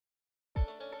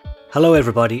Hello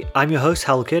everybody, I'm your host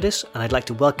Hal Curtis and I'd like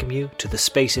to welcome you to The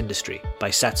Space Industry by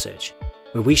SatSearch,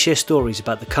 where we share stories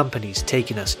about the companies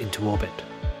taking us into orbit.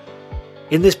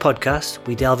 In this podcast,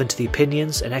 we delve into the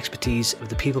opinions and expertise of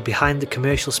the people behind the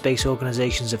commercial space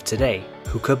organisations of today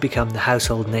who could become the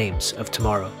household names of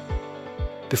tomorrow.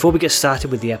 Before we get started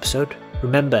with the episode,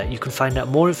 remember you can find out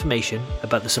more information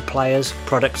about the suppliers,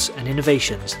 products and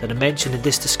innovations that are mentioned in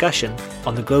this discussion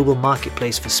on the global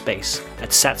marketplace for space at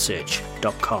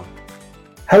satsearch.com.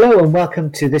 Hello and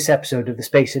welcome to this episode of the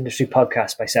Space Industry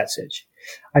Podcast by SatSearch.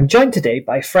 I'm joined today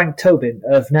by Frank Tobin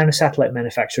of nanosatellite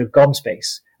manufacturer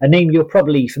GomSpace, a name you're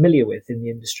probably familiar with in the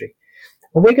industry.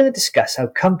 And we're going to discuss how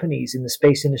companies in the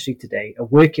space industry today are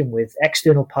working with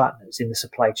external partners in the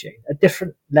supply chain at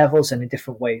different levels and in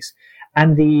different ways,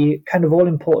 and the kind of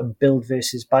all-important build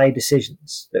versus buy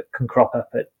decisions that can crop up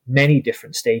at many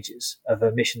different stages of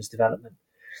a mission's development.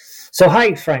 So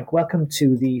hi, Frank. Welcome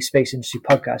to the Space Industry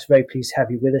Podcast. Very pleased to have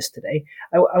you with us today.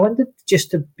 I wanted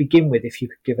just to begin with, if you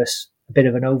could give us a bit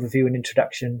of an overview and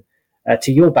introduction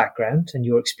to your background and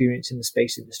your experience in the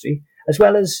space industry, as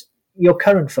well as your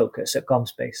current focus at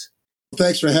GomSpace.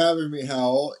 Thanks for having me,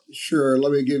 Hal. Sure.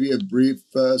 Let me give you a brief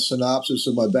synopsis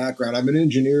of my background. I'm an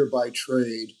engineer by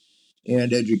trade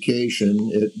and education.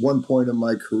 At one point in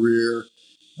my career,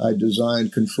 I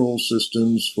designed control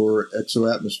systems for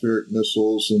exoatmospheric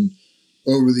missiles, and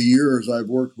over the years, I've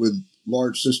worked with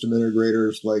large system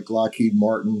integrators like Lockheed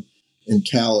Martin and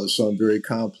Thales on very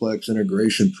complex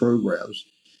integration programs.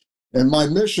 And my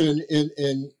mission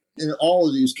in all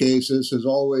of these cases has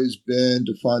always been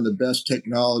to find the best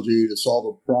technology to solve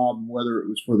a problem, whether it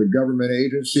was for the government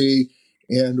agency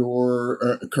and or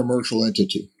a commercial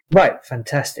entity. Right,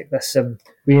 fantastic. That's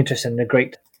really interesting and a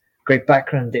great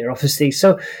background there, obviously.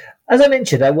 So, as I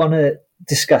mentioned, I want to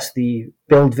discuss the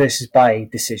build versus buy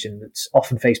decision that's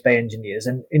often faced by engineers,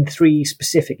 and in three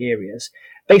specific areas,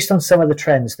 based on some of the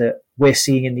trends that we're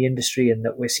seeing in the industry and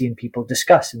that we're seeing people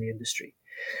discuss in the industry.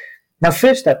 Now,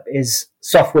 first up is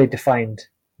software-defined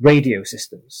radio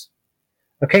systems.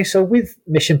 Okay, so with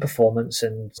mission performance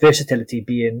and versatility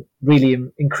being really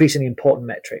increasingly important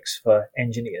metrics for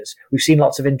engineers, we've seen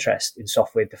lots of interest in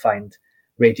software-defined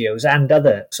radios and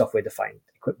other software-defined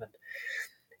equipment.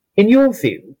 In your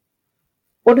view,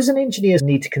 what does an engineer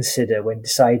need to consider when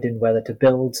deciding whether to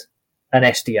build an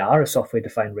SDR, a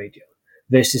software-defined radio,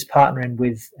 versus partnering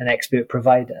with an expert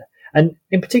provider? And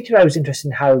in particular, I was interested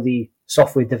in how the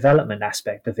software development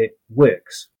aspect of it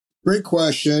works. Great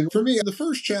question. For me, the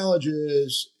first challenge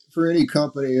is for any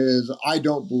company is I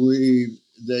don't believe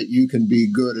that you can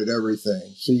be good at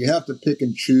everything. So you have to pick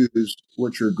and choose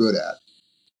what you're good at.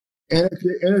 And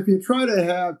if you try to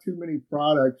have too many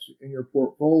products in your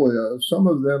portfolio, some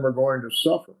of them are going to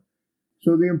suffer.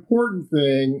 So the important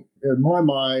thing in my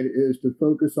mind is to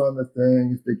focus on the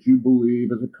things that you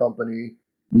believe as a company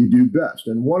you do best.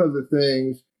 And one of the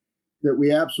things that we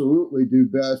absolutely do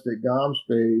best at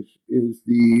GomSpace is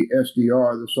the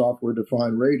SDR, the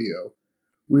software-defined radio.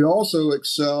 We also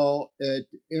excel at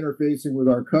interfacing with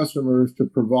our customers to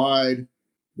provide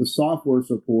the software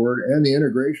support and the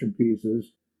integration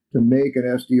pieces to make an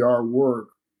SDR work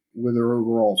with their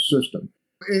overall system.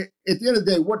 At the end of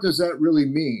the day, what does that really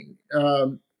mean?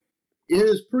 It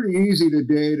is pretty easy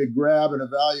today to grab an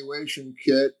evaluation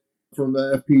kit from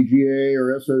the FPGA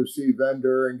or SoC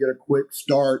vendor and get a quick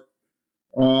start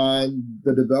on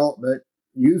the development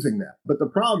using that. But the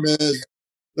problem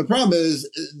is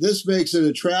this makes it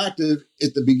attractive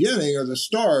at the beginning or the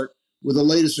start with the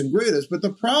latest and greatest. But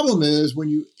the problem is when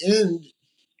you end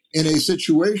in a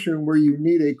situation where you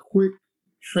need a quick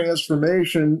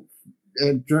transformation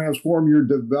and transform your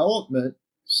development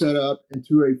setup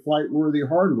into a flight-worthy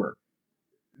hardware.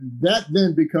 That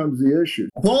then becomes the issue.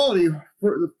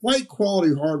 The flight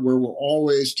quality hardware will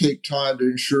always take time to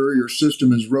ensure your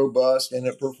system is robust and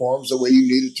it performs the way you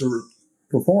need it to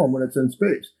perform when it's in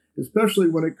space, especially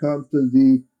when it comes to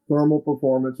the thermal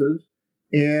performances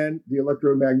and the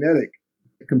electromagnetic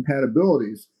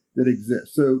compatibilities that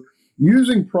exist. So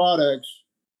using products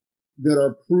that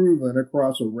are proven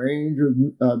across a range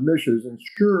of missions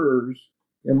ensures,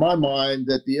 in my mind,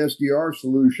 that the SDR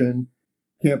solution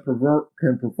can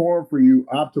perform for you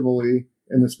optimally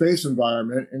in the space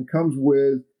environment and comes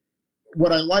with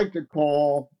what I like to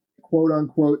call, quote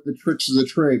unquote, the tricks of the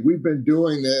trade. We've been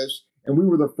doing this, and we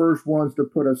were the first ones to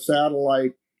put a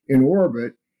satellite in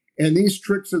orbit. And these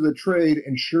tricks of the trade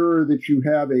ensure that you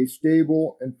have a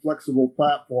stable and flexible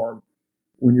platform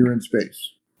when you're in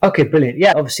space. Okay, brilliant.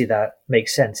 Yeah, obviously that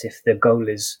makes sense. If the goal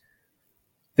is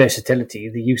versatility,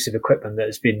 the use of equipment that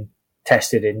has been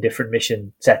tested in different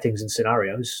mission settings and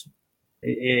scenarios,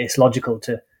 it's logical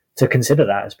to consider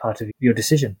that as part of your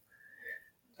decision.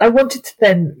 I wanted to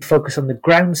then focus on the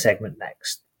ground segment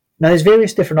next. Now, there's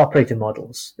various different operator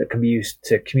models that can be used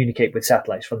to communicate with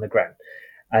satellites from the ground.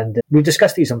 And we've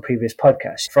discussed these on previous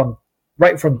podcasts,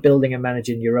 right from building and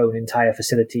managing your own entire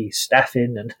facility,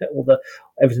 staffing and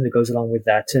everything that goes along with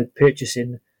that, to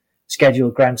purchasing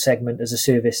scheduled ground segment as a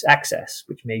service access,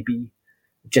 which may be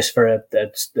just for a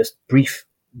brief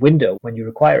window when you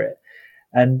require it.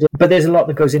 But there's a lot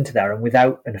that goes into that, and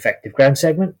without an effective ground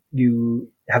segment,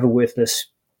 you have a worthless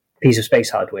piece of space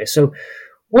hardware. So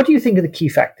what do you think are the key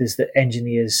factors that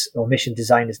engineers or mission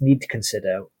designers need to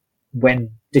consider when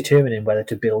determining whether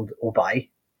to build or buy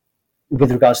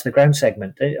with regards to the ground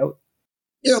segment?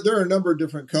 Yeah, there are a number of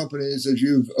different companies, as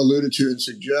you've alluded to and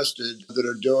suggested, that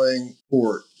are doing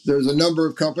port. There's a number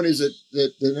of companies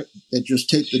that just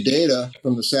take the data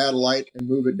from the satellite and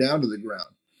move it down to the ground.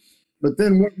 But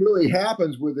then what really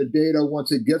happens with the data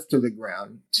once it gets to the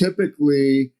ground?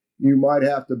 Typically, you might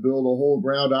have to build a whole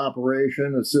ground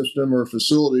operation, a system, or a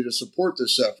facility to support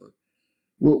this effort.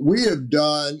 What we have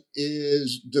done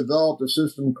is developed a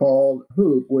system called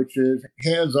HOOP, which is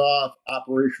hands-off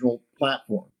operational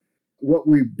platform. What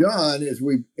we've done is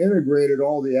we've integrated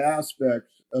all the aspects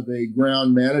of a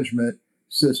ground management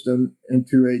system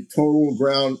into a total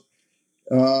ground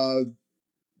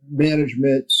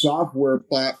management software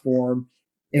platform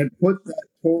and put that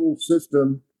total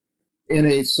system in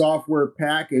a software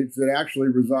package that actually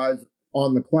resides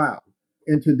on the cloud.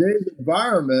 In today's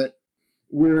environment,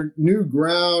 where new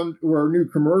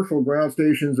commercial ground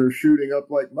stations are shooting up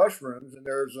like mushrooms, and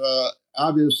there's a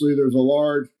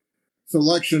large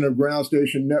selection of ground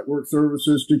station network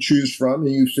services to choose from,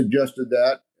 and you suggested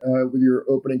that with your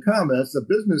opening comments. The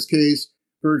business case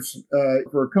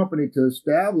for a company to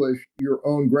establish your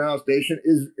own ground station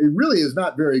really is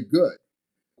not very good.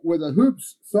 With a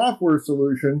Hoops software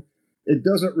solution, it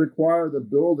doesn't require the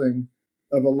building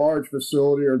of a large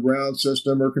facility or ground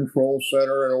system or control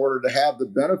center in order to have the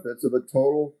benefits of a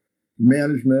total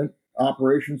management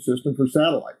operation system for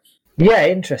satellites. Yeah,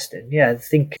 interesting. Yeah, I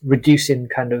think reducing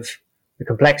kind of the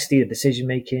complexity of decision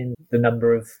making, the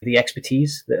number of the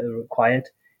expertise that are required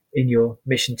in your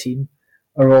mission team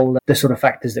are all the sort of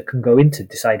factors that can go into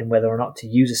deciding whether or not to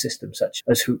use a system such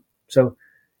as Hoop. So,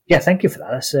 yeah, thank you for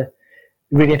that. That's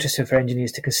really interesting for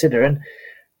engineers to consider. And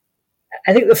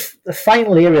I think the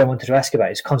final area I wanted to ask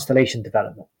about is constellation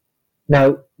development.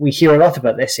 Now, we hear a lot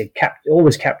about this. It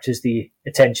always captures the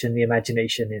attention, the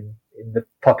imagination in the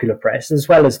popular press, as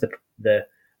well as the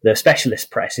specialist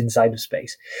press inside of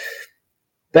space.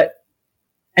 But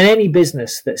any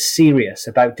business that's serious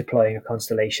about deploying a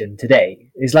constellation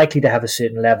today is likely to have a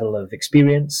certain level of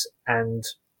experience and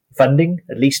funding,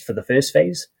 at least for the first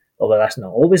phase, although that's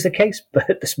not always the case, but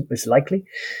it's likely.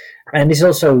 And it's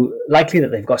also likely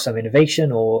that they've got some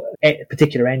innovation or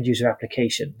particular end user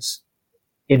applications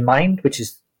in mind, which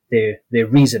is their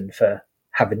reason for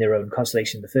having their own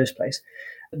constellation in the first place,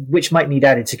 which might need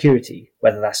added security,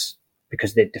 whether that's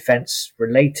because they're defense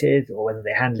related or whether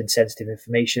they're handling sensitive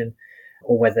information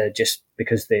or whether just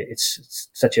because it's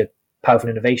such a powerful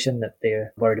innovation that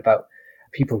they're worried about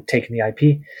people taking the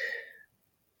IP.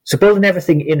 So building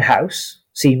everything in-house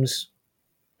seems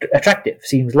attractive,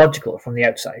 seems logical from the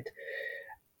outside.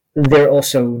 There are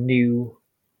also new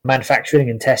manufacturing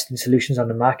and testing solutions on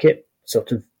the market,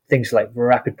 sort of things like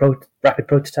rapid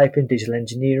prototyping, digital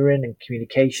engineering and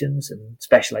communications and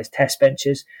specialized test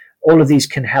benches. All of these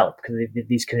can help because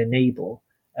these can enable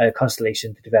a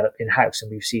constellation to develop in-house.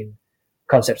 And we've seen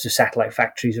concepts of satellite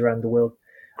factories around the world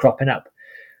cropping up.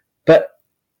 But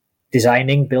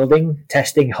designing, building,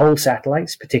 testing whole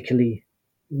satellites, particularly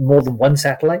more than one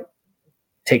satellite,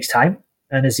 takes time.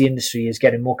 And as the industry is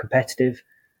getting more competitive,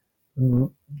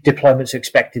 deployments are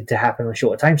expected to happen on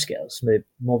shorter timescales.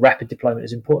 More rapid deployment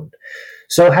is important.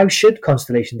 So how should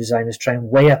constellation designers try and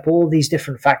weigh up all these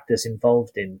different factors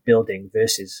involved in building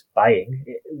versus buying,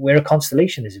 where a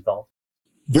constellation is involved?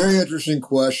 Very interesting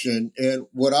question. And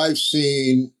what I've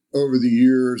seen over the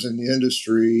years in the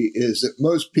industry is that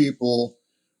most people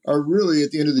are really,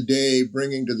 at the end of the day,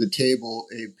 bringing to the table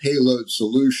a payload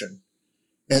solution.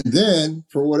 And then,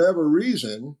 for whatever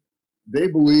reason, they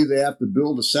believe they have to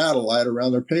build a satellite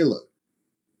around their payload.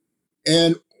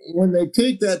 And when they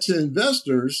take that to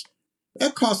investors,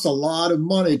 that costs a lot of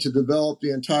money to develop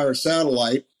the entire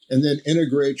satellite and then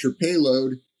integrate your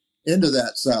payload into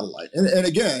that satellite. And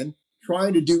again,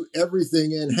 trying to do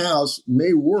everything in-house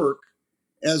may work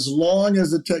as long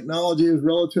as the technology is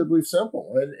relatively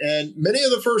simple. And many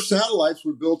of the first satellites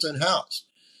were built in-house.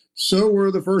 So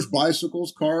were the first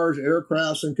bicycles, cars,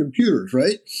 aircrafts, and computers,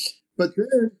 right? But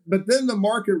then the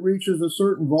market reaches a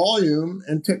certain volume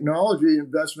and technology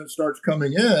investment starts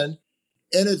coming in,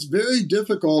 And it's very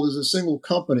difficult as a single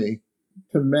company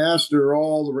to master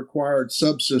all the required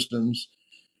subsystems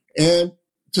and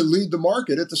to lead the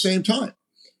market at the same time.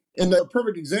 And the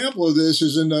perfect example of this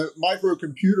is in the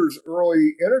microcomputers,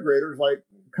 early integrators like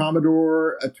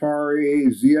Commodore, Atari,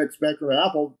 ZX Spectrum,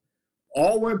 Apple,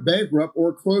 all went bankrupt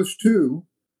or close to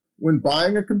when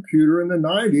buying a computer in the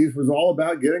 90s was all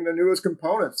about getting the newest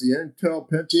components, the Intel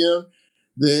Pentium,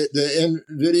 the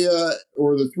NVIDIA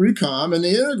or the 3Com. And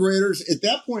the integrators at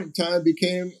that point in time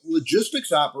became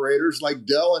logistics operators like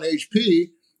Dell and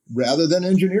HP rather than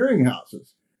engineering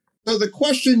houses. So the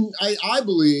question, I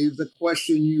believe, the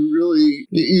question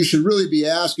you should really be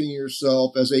asking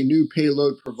yourself as a new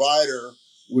payload provider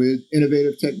with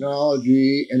innovative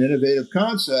technology and innovative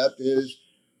concept is,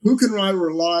 who can I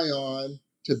rely on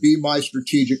to be my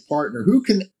strategic partner? Who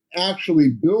can actually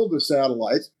build the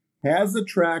satellites, has the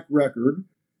track record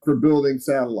for building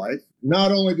satellites?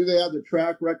 Not only do they have the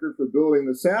track record for building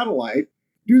the satellite,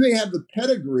 do they have the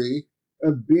pedigree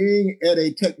of being at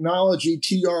a technology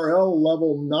TRL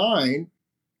level 9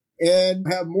 and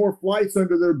have more flights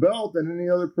under their belt than any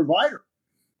other provider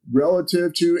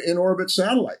relative to in-orbit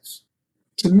satellites?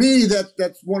 To me,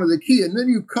 that's one of the key. And then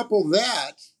you couple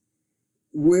that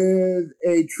with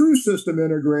a true system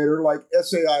integrator like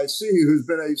SAIC, who's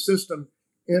been a system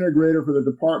integrator for the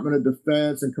Department of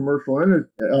Defense and commercial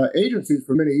agencies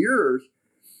for many years.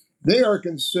 They are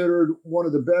considered one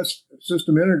of the best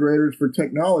system integrators for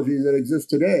technology that exists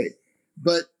today.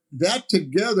 But that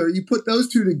together, you put those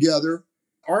two together,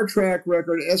 our track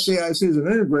record, SAIC as an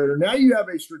integrator, now you have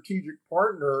a strategic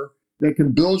partner that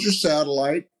can build your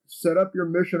satellite, set up your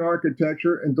mission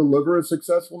architecture, and deliver a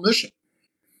successful mission.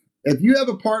 If you have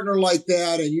a partner like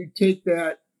that and you take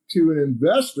that to an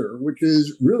investor, which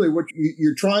is really what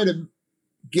you're trying to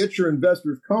get your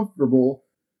investors comfortable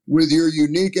with your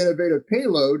unique, innovative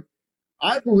payload,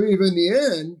 I believe in the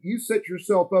end, you set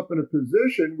yourself up in a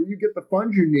position where you get the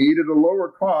funds you need at a lower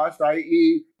cost,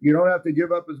 i.e., you don't have to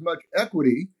give up as much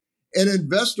equity. And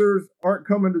investors aren't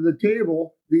coming to the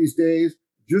table these days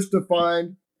just to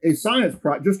find a science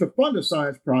project, just to fund a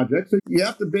science project. So you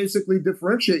have to basically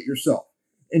differentiate yourself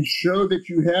and show that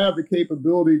you have the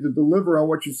capability to deliver on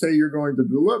what you say you're going to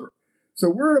deliver. So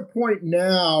we're at a point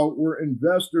now where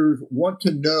investors want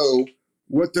to know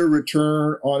what their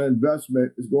return on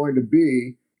investment is going to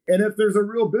be, and if there's a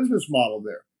real business model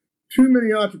there. Too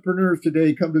many entrepreneurs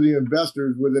today come to the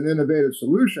investors with an innovative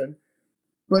solution,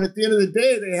 but at the end of the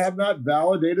day, they have not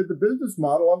validated the business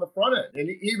model on the front end.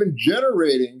 And even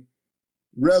generating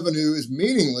revenue is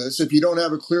meaningless if you don't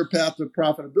have a clear path to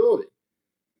profitability.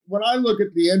 When I look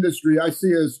at the industry, I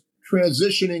see us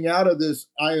transitioning out of this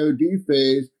IOD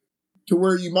phase to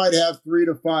where you might have 3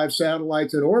 to 5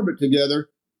 satellites in orbit together.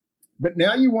 But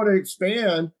now you want to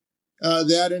expand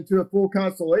that into a full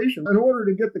constellation. In order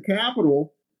to get the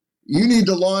capital, you need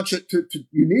to launch it.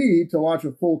 You need to launch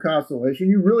a full constellation.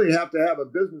 You really have to have a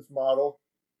business model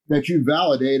that you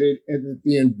validated and that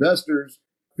the investors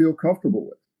feel comfortable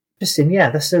with. Interesting.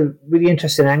 Yeah, that's a really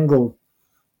interesting angle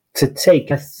to take.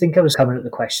 I think I was coming at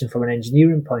the question from an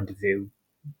engineering point of view.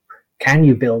 Can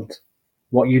you build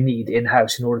what you need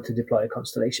in-house in order to deploy a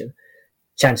constellation?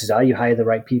 Chances are you hire the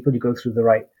right people, you go through the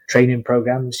right training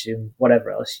programs and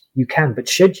whatever else you can. But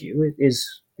should you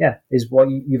is what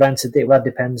you've answered there. Well, that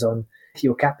depends on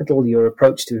your capital, your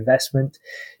approach to investment,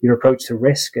 your approach to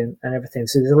risk and everything.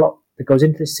 So there's a lot that goes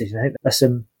into this decision. I think that's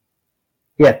some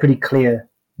pretty clear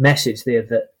message there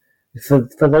that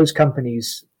for those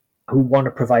companies who want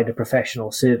to provide a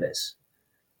professional service,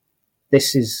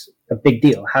 this is a big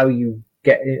deal. How you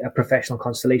get a professional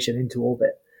constellation into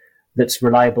orbit that's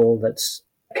reliable, that's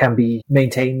can be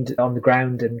maintained on the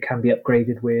ground and can be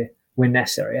upgraded where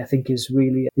necessary, I think is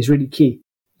really key.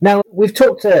 Now, we've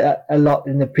talked a lot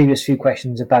in the previous few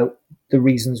questions about the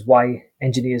reasons why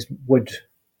engineers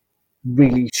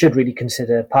should really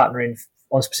consider partnering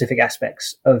on specific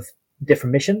aspects of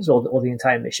different missions or the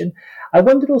entire mission. I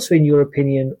wondered also, in your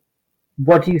opinion,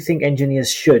 what do you think engineers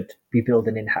should be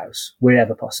building in-house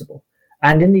wherever possible?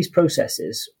 And in these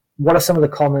processes, what are some of the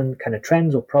common kind of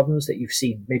trends or problems that you've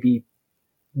seen? Maybe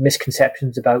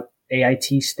misconceptions about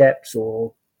AIT steps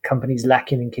or companies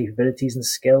lacking in capabilities and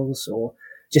skills, or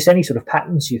just any sort of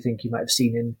patterns you think you might have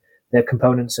seen in the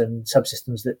components and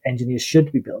subsystems that engineers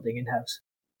should be building in-house?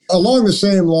 Along the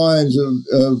same lines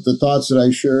of the thoughts that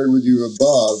I shared with you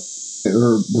above,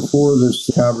 or before this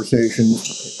conversation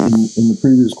in the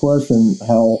previous question,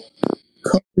 how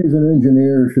companies and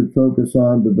engineers should focus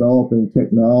on developing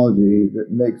technology that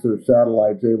makes their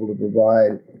satellites able to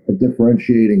provide a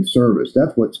differentiating service.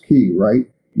 That's what's key, right?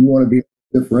 You want to be able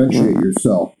to differentiate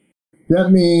yourself. That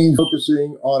means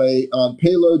focusing on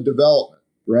payload development.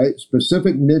 right?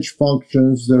 Specific niche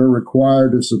functions that are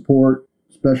required to support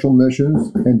special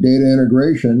missions and data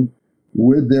integration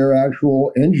with their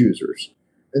actual end users.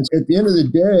 And at the end of the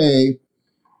day,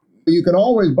 you can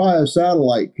always buy a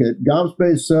satellite kit.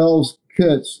 GomSpace sells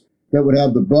kits that would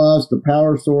have the bus, the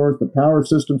power source, the power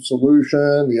system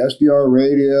solution, the SDR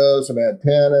radio, some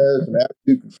antennas, some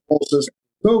attitude control system,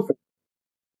 and so forth.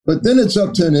 But then it's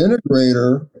up to an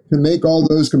integrator to make all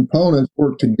those components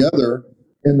work together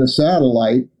in the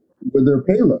satellite with their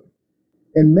payload.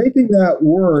 And making that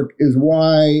work is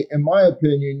why, in my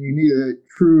opinion, you need a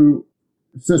true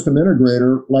system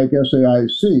integrator like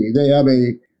SAIC.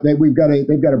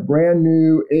 They've got a brand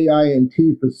new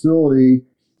AI&T facility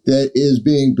that is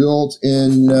being built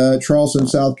in Charleston,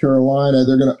 South Carolina.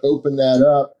 They're going to open that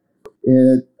up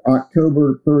in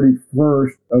October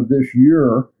 31st of this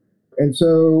year. And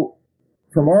so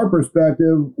from our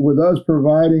perspective, with us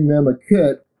providing them a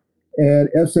kit and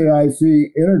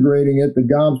SAIC integrating it the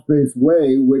GomSpace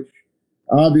way, which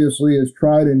obviously is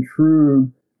tried and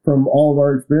true from all of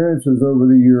our experiences over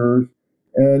the years,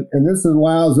 and this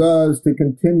allows us to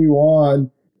continue on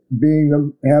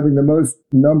having the most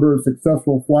number of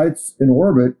successful flights in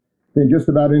orbit than just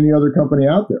about any other company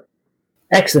out there.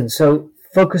 Excellent. So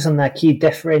focus on that key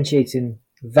differentiating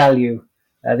value,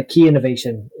 the key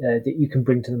innovation that you can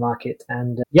bring to the market,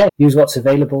 and use what's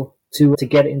available to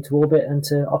get it into orbit and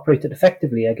to operate it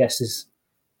effectively, I guess, is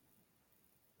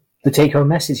the take-home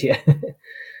message here.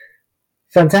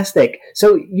 Fantastic.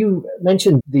 So you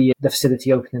mentioned the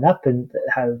facility opening up and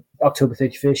how October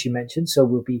 31st you mentioned, so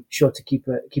we'll be sure to keep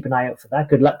an eye out for that.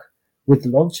 Good luck with the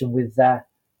launch and with that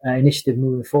initiative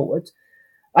moving forward.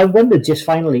 I wondered just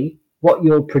finally what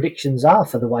your predictions are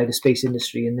for the wider space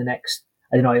industry in the next,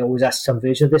 I don't know, I always ask some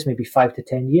version of this, maybe 5 to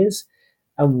 10 years.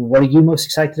 And what are you most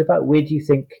excited about? Where do you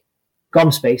think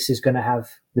GomSpace is going to have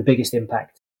the biggest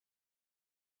impact?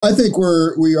 I think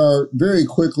we are very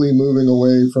quickly moving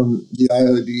away from the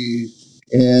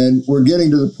IOD, and we're getting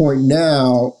to the point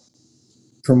now,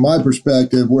 from my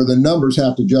perspective, where the numbers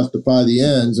have to justify the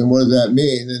ends. And what does that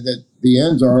mean? And that the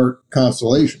ends are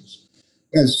constellations.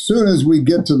 As soon as we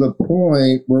get to the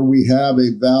point where we have a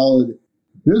valid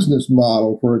business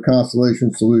model for a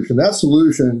constellation solution, that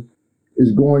solution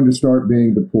is going to start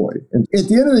being deployed. And at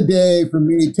the end of the day, for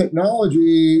me,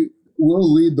 technology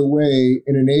will lead the way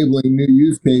in enabling new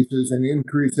use cases and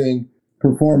increasing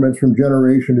performance from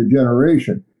generation to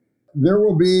generation. There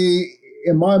will be,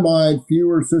 in my mind,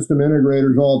 fewer system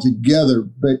integrators altogether,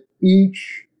 but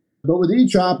with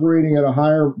each operating at a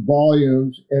higher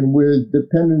volumes and with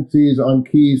dependencies on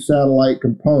key satellite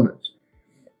components.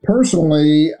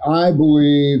 Personally, I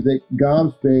believe that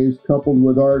GomSpace, coupled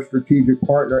with our strategic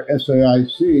partner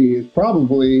SAIC, is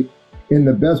probably in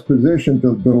the best position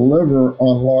to deliver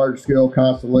on large-scale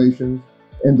constellations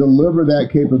and deliver that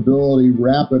capability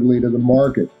rapidly to the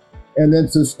market, and then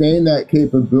sustain that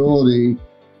capability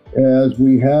as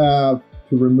we have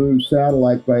to remove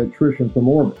satellites by attrition from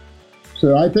orbit.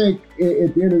 So I think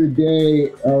at the end of the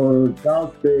day, our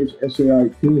GomSpace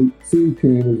SAIC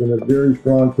team is in a very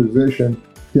strong position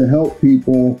to help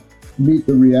people meet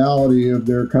the reality of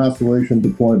their constellation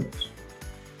deployments.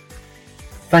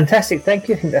 Fantastic. Thank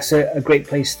you. I think that's a great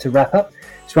place to wrap up.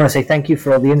 Just want to say thank you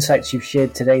for all the insights you've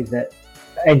shared today that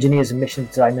engineers and mission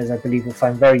designers, I believe, will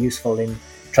find very useful in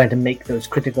trying to make those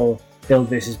critical build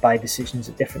versus buy decisions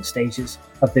at different stages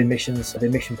of their missions, their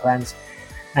mission plans.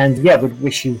 And would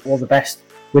wish you all the best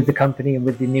with the company and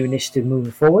with the new initiative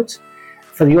moving forwards.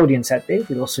 For the audience out there,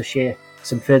 we'll also share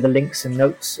some further links and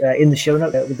notes in the show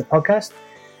note with the podcast.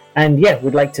 And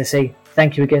we'd like to say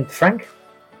thank you again to Frank.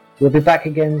 We'll be back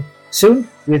again soon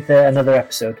with another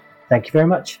episode. Thank you very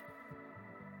much.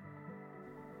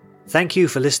 Thank you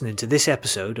for listening to this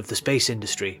episode of The Space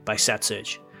Industry by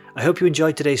SatSearch. I hope you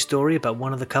enjoyed today's story about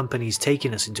one of the companies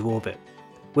taking us into orbit.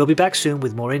 We'll be back soon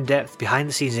with more in-depth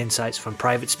behind-the-scenes insights from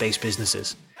private space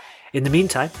businesses. In the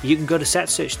meantime, you can go to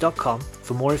satsearch.com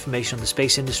for more information on the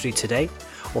space industry today,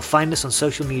 or find us on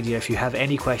social media if you have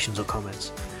any questions or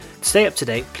comments. To stay up to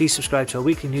date, please subscribe to our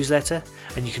weekly newsletter,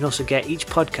 and you can also get each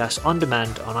podcast on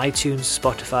demand on iTunes,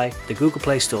 Spotify, the Google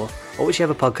Play Store, or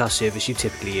whichever podcast service you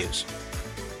typically use.